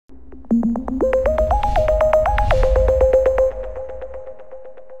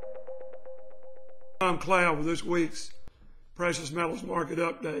Cloud with this week's precious metals market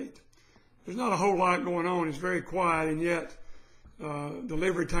update. There's not a whole lot going on. It's very quiet, and yet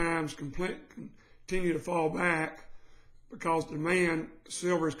delivery times continue to fall back because demand.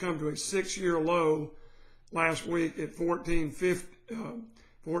 Silver has come to a 6-year low last week at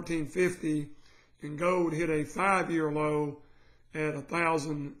 1450, and gold hit a 5-year low at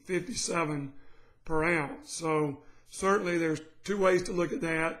 1,057 per ounce. So certainly there's two ways to look at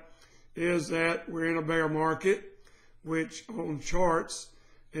that. Is that we're in a bear market, which on charts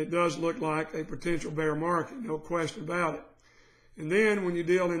it does look like a potential bear market, no question about it. And then when you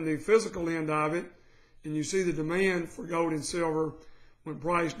deal in the physical end of it, and you see the demand for gold and silver when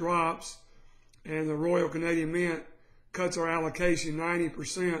price drops, and the Royal Canadian Mint cuts our allocation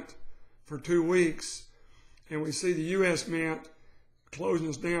 90% for 2 weeks, and we see the U.S. Mint closing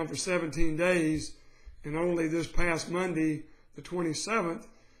us down for 17 days, and only this past Monday, the 27th,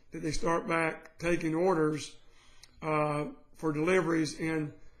 did they start back taking orders for deliveries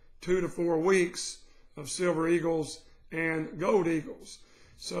in 2 to 4 weeks of silver eagles and gold eagles.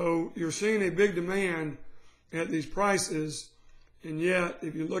 So you're seeing a big demand at these prices, and yet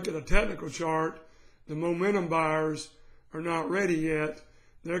if you look at a technical chart, the momentum buyers are not ready yet.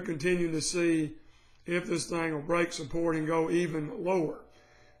 They're continuing to see if this thing will break support and go even lower.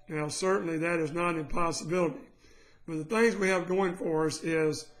 Now certainly that is not an impossibility. But the things we have going for us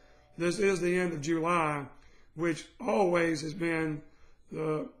is this is the end of July, which always has been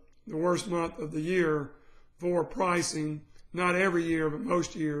the worst month of the year for pricing, not every year, but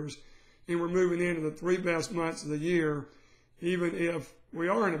most years. And we're moving into the 3 best months of the year. Even if we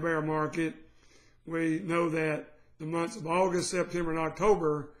are in a bear market, we know that the months of August, September, and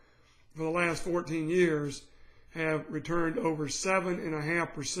October for the last 14 years have returned over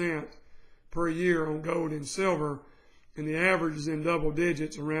 7.5% per year on gold and silver, and the average is in double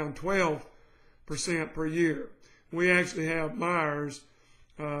digits, around 12% per year. We actually have buyers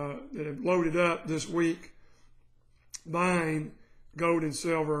that have loaded up this week buying gold and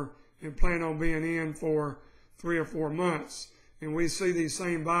silver and plan on being in for 3 or 4 months. And we see these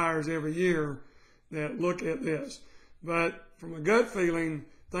same buyers every year that look at this. But from a gut feeling,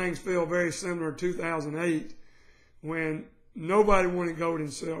 things feel very similar to 2008 when nobody wanted gold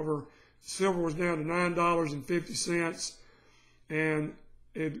and silver. Silver was down to $9.50, and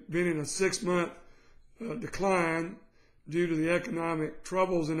it had been in a 6-month decline due to the economic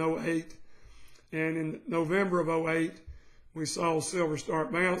troubles in 2008. And in November of 2008, we saw silver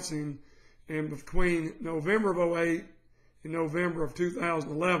start bouncing. And between November of 2008 and November of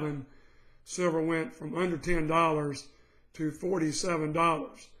 2011, silver went from under $10 to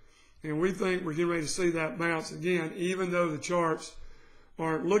 $47. And we think we're getting ready to see that bounce again, even though the charts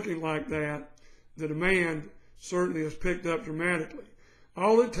aren't looking like that. The demand certainly has picked up dramatically.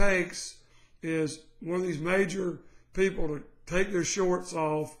 All it takes is one of these major people to take their shorts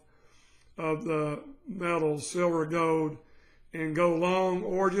off of the metals, silver, gold, and go long,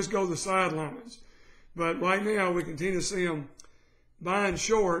 or just go the sidelines. But right now we continue to see them buying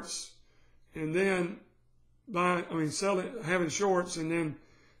shorts and then having shorts and then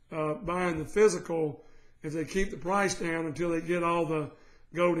buying the physical if they keep the price down until they get all the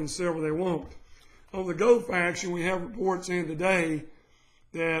gold and silver they want. On the gold faction, we have reports in today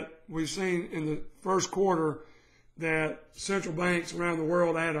that we've seen in the first quarter that central banks around the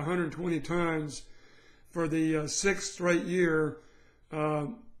world add 120 tons for the 6th straight year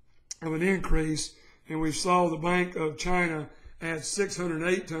of an increase, and we saw the Bank of China add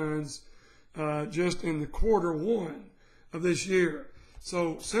 608 tons just in the quarter 1 of this year.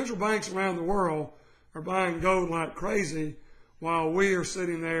 So central banks around the world are buying gold like crazy while we are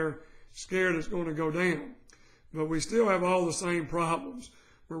sitting there scared it's going to go down. But we still have all the same problems.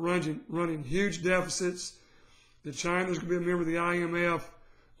 We're running huge deficits. The China's going to be a member of the IMF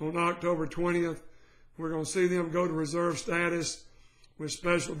on October 20th. We're going to see them go to reserve status with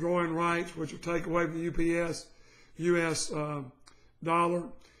special drawing rights, which will take away from the U.S. dollar.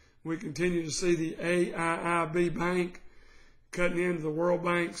 We continue to see the AIIB Bank cutting into the World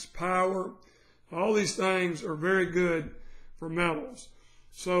Bank's power. All these things are very good for metals.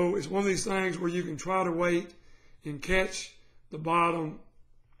 So it's one of these things where you can try to wait and catch the bottom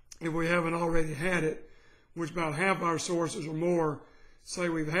if we haven't already had it, which about half our sources or more say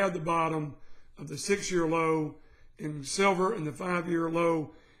we've had the bottom of the 6-year low in silver and the 5-year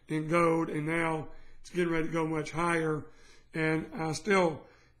low in gold, and now it's getting ready to go much higher. And I still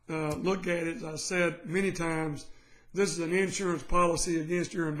look at it, as I said many times, this is an insurance policy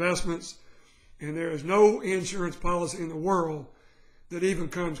against your investments, and there is no insurance policy in the world that even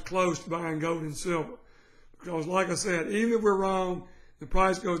comes close to buying gold and silver. Because like I said, even if we're wrong the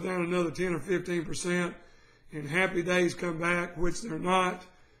price goes down another 10 or 15%, and happy days come back, which they're not,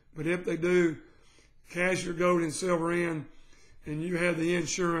 but if they do, cash your gold and silver in, and you have the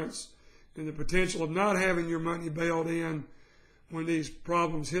insurance and the potential of not having your money bailed in when these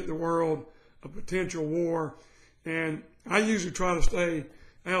problems hit the world, a potential war. And I usually try to stay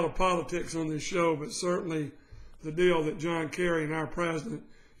out of politics on this show, but certainly the deal that John Kerry and our president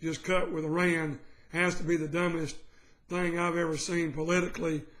just cut with Iran has to be the dumbest thing I've ever seen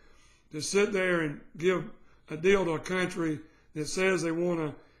politically. To sit there and give a deal to a country that says they want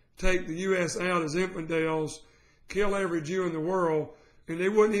to take the U.S. out as infidels, kill every Jew in the world, and they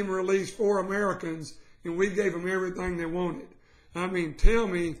wouldn't even release 4 Americans, and we gave them everything they wanted. I mean, tell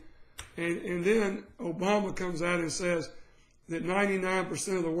me, and then Obama comes out and says that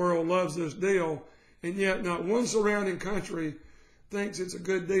 99% of the world loves this deal, and yet not one surrounding country thinks it's a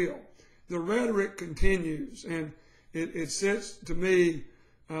good deal. The rhetoric continues, and it sits to me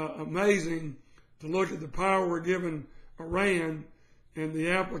amazing to look at the power we're giving Iran and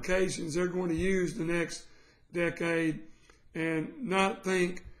the applications they're going to use the next decade, and not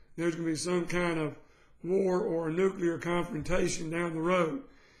think there's going to be some kind of war or a nuclear confrontation down the road.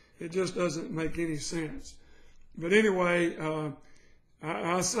 It just doesn't make any sense. But anyway,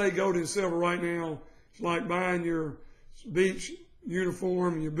 I say gold and silver right now, it's like buying your beach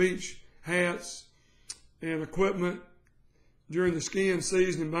uniform and your beach hats and equipment during the skiing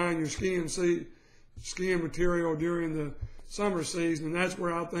season and buying your skiing material during the summer season, and that's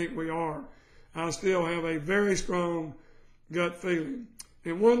where I think we are. I still have a very strong gut feeling.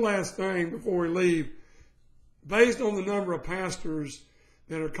 And one last thing before we leave, based on the number of pastors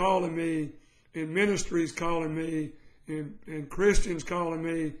that are calling me, and ministries calling me, and Christians calling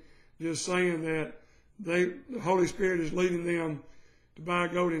me, just saying that the Holy Spirit is leading them to buy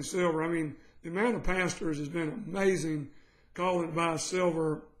gold and silver. I mean, the amount of pastors has been amazing calling to buy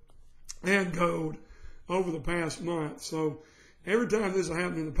silver and gold over the past month. So every time this has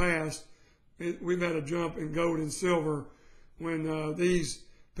happened in the past, we've had a jump in gold and silver when these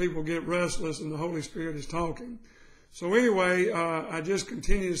people get restless and the Holy Spirit is talking. So anyway, I just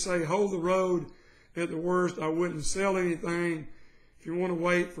continue to say, hold the road. At the worst, I wouldn't sell anything. If you want to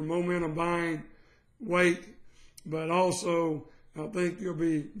wait for momentum buying, wait. But also, I think you'll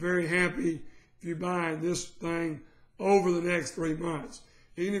be very happy if you buy this thing over the next 3 months.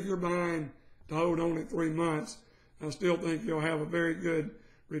 Even if you're buying to hold only 3 months, I still think you'll have a very good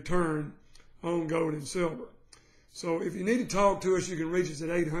return on gold and silver. So if you need to talk to us, you can reach us at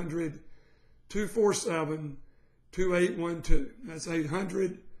 800-247-2812. That's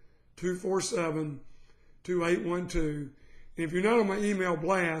 800-247-2812. And if you're not on my email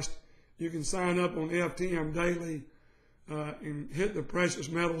blast, you can sign up on FTM Daily and hit the Precious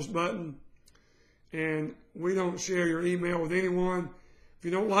Metals button. And we don't share your email with anyone. If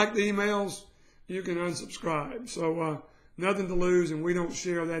you don't like the emails, you can unsubscribe. So nothing to lose, and we don't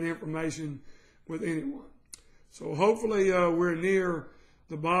share that information with anyone. So hopefully we're near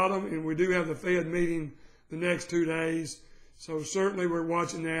the bottom, and we do have the Fed meeting the next 2 days. So certainly we're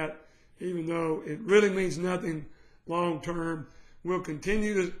watching that, even though it really means nothing long term. We'll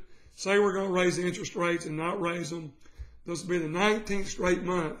continue to say we're going to raise the interest rates and not raise them. This will be the 19th straight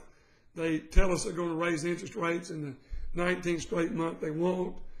month they tell us they're going to raise the interest rates, and the 19th straight month they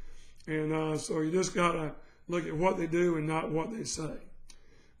won't. And so you just got to look at what they do and not what they say.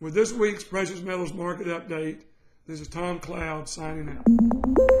 With this week's Precious Metals Market Update, this is Tom Cloud signing out.